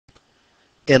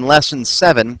In Lesson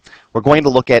 7, we're going to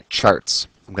look at charts.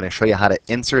 I'm going to show you how to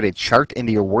insert a chart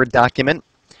into your Word document,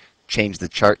 change the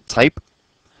chart type,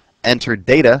 enter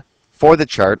data for the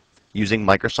chart using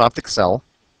Microsoft Excel.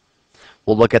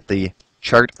 We'll look at the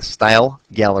chart style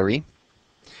gallery,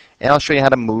 and I'll show you how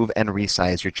to move and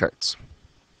resize your charts.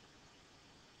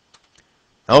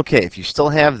 Okay, if you still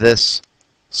have this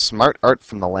smart art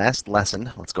from the last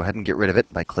lesson, let's go ahead and get rid of it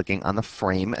by clicking on the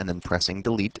frame and then pressing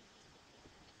delete.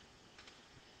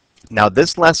 Now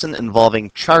this lesson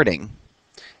involving charting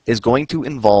is going to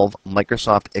involve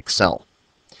Microsoft Excel.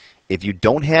 If you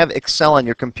don't have Excel on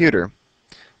your computer,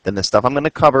 then the stuff I'm going to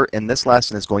cover in this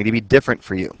lesson is going to be different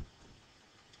for you.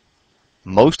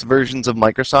 Most versions of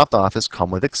Microsoft Office come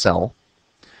with Excel.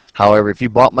 However, if you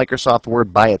bought Microsoft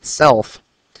Word by itself,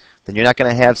 then you're not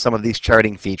going to have some of these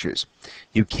charting features.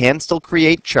 You can still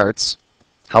create charts.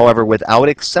 However, without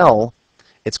Excel,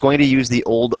 it's going to use the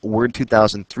old Word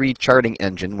 2003 charting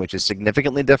engine, which is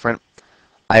significantly different.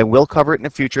 I will cover it in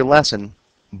a future lesson,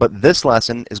 but this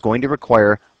lesson is going to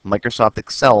require Microsoft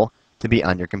Excel to be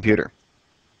on your computer.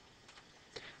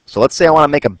 So let's say I want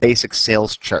to make a basic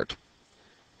sales chart.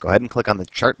 Go ahead and click on the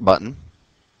Chart button.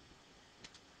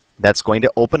 That's going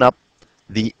to open up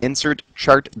the Insert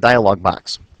Chart dialog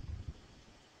box.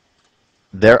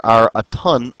 There are a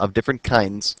ton of different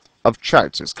kinds of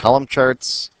charts. There's column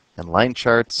charts, and line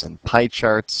charts, and pie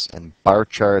charts, and bar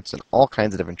charts, and all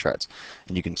kinds of different charts.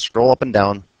 And you can scroll up and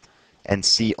down and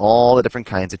see all the different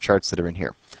kinds of charts that are in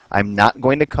here. I'm not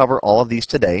going to cover all of these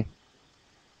today.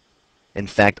 In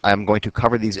fact, I'm going to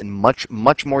cover these in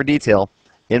much more detail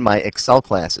in my Excel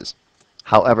classes.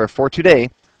 However, for today,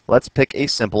 let's pick a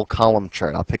simple column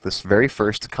chart. I'll pick this very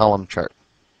first column chart.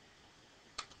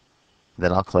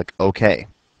 Then I'll click OK.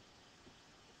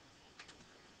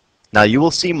 Now you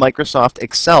will see Microsoft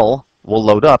Excel will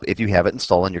load up if you have it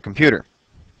installed on your computer.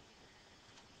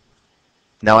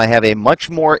 Now I have a much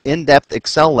more in-depth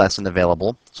Excel lesson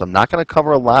available, so I'm not going to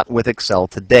cover a lot with Excel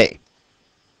today.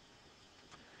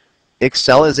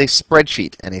 Excel is a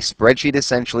spreadsheet, and a spreadsheet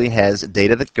essentially has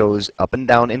data that goes up and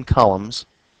down in columns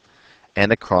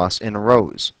and across in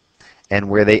rows. And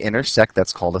where they intersect,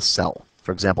 that's called a cell.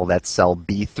 For example, that's cell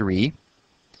B3.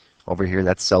 Over here,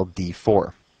 that's cell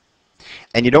D4.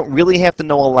 And you don't really have to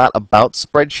know a lot about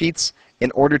spreadsheets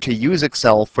in order to use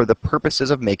Excel for the purposes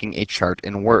of making a chart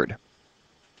in Word.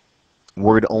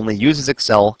 Word only uses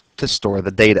Excel to store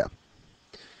the data.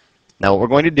 Now what we're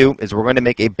going to do is we're going to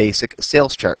make a basic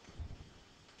sales chart.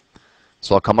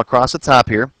 So I'll come across the top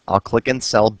here, I'll click in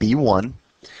cell B1,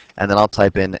 and then I'll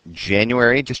type in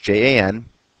January, just Jan,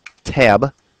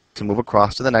 tab, to move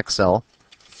across to the next cell,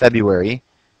 February,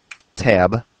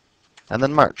 tab, and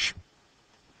then March.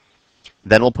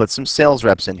 Then we'll put some sales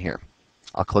reps in here.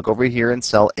 I'll click over here in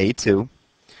cell A2.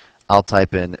 I'll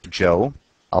type in Joe.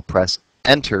 I'll press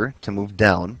Enter to move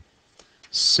down.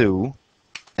 Sue,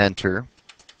 Enter.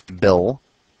 Bill,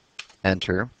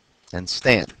 Enter. And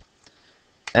Stan,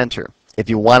 Enter. If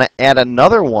you want to add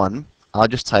another one, I'll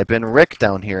just type in Rick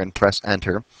down here and press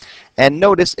Enter. And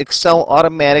notice Excel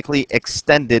automatically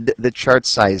extended the chart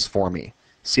size for me.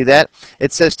 See that?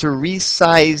 It says to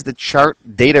resize the chart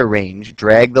data range,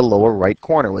 drag the lower right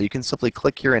corner. Well, you can simply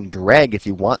click here and drag if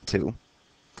you want to.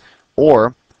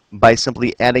 Or, by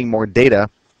simply adding more data,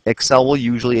 Excel will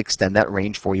usually extend that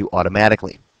range for you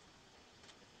automatically.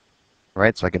 All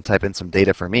right, so I can type in some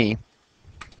data for me.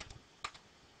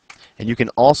 And you can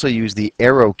also use the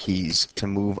arrow keys to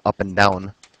move up and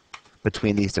down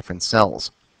between these different cells.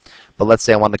 But let's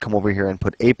say I want to come over here and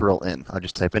put April in. I'll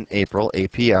just type in April,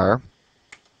 APR.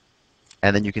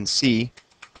 And then you can see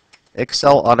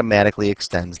Excel automatically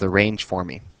extends the range for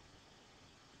me.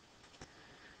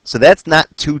 So that's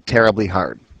not too terribly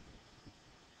hard.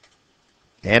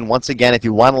 And once again, if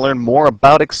you want to learn more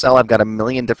about Excel, I've got a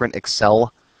million different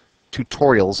Excel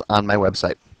tutorials on my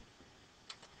website.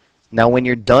 Now when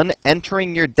you're done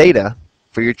entering your data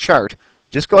for your chart,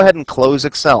 just go ahead and close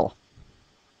Excel.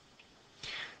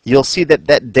 You'll see that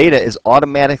that data is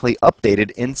automatically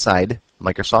updated inside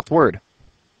Microsoft Word.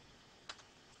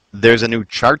 There's a new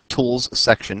Chart Tools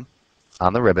section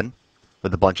on the ribbon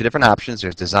with a bunch of different options.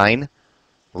 There's Design,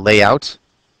 Layout,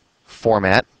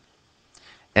 Format,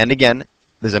 and again,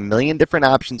 there's a million different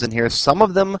options in here. Some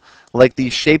of them, like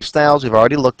these shape styles, we've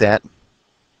already looked at.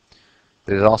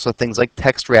 There's also things like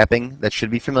text wrapping that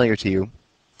should be familiar to you.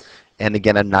 And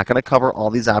again, I'm not going to cover all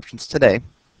these options today.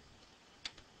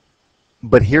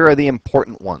 But here are the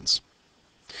important ones.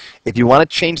 If you want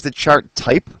to change the chart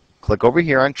type, click over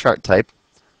here on Chart Type.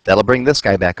 That'll bring this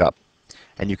guy back up.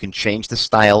 And you can change the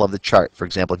style of the chart. For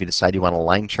example, if you decide you want a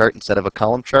line chart instead of a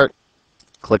column chart,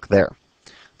 click there.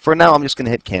 For now, I'm just going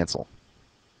to hit Cancel.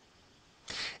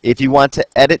 If you want to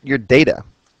edit your data,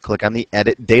 click on the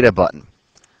Edit Data button.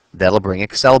 That'll bring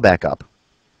Excel back up.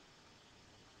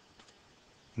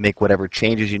 Make whatever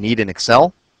changes you need in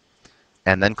Excel,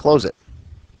 and then close it.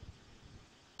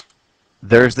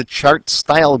 There's the Chart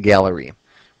Style Gallery,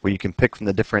 where you can pick from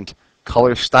the different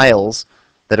color styles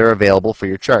that are available for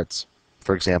your charts.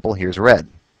 For example, here's red.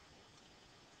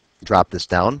 Drop this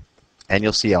down, and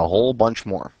you'll see a whole bunch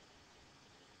more.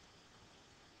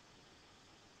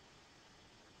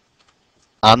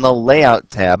 On the Layout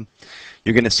tab,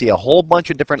 you're going to see a whole bunch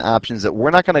of different options that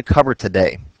we're not going to cover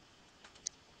today.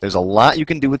 There's a lot you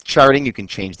can do with charting. You can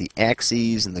change the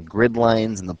axes and the grid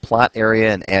lines and the plot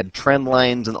area and add trend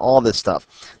lines and all this stuff.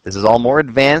 This is all more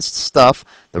advanced stuff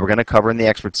that we're going to cover in the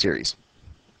Expert Series.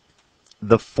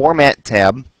 The Format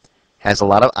tab has a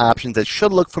lot of options that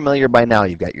should look familiar by now.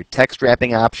 You've got your text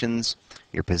wrapping options,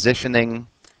 your positioning,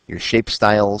 your shape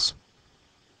styles.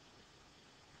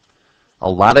 A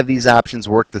lot of these options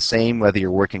work the same whether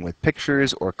you're working with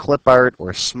pictures or clip art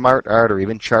or smart art or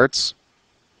even charts.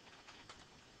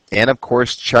 And of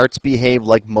course, charts behave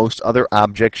like most other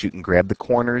objects. You can grab the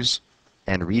corners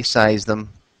and resize them.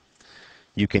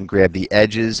 You can grab the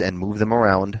edges and move them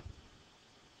around.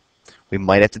 We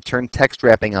might have to turn text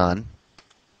wrapping on,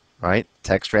 right?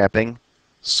 Text wrapping,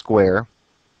 square.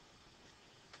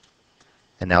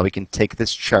 And now we can take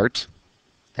this chart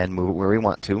and move it where we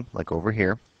want to, like over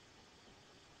here.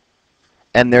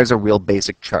 And there's a real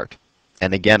basic chart.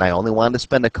 And again, I only wanted to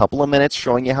spend a couple of minutes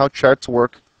showing you how charts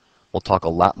work. We'll talk a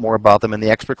lot more about them in the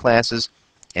expert classes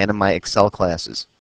and in my Excel classes.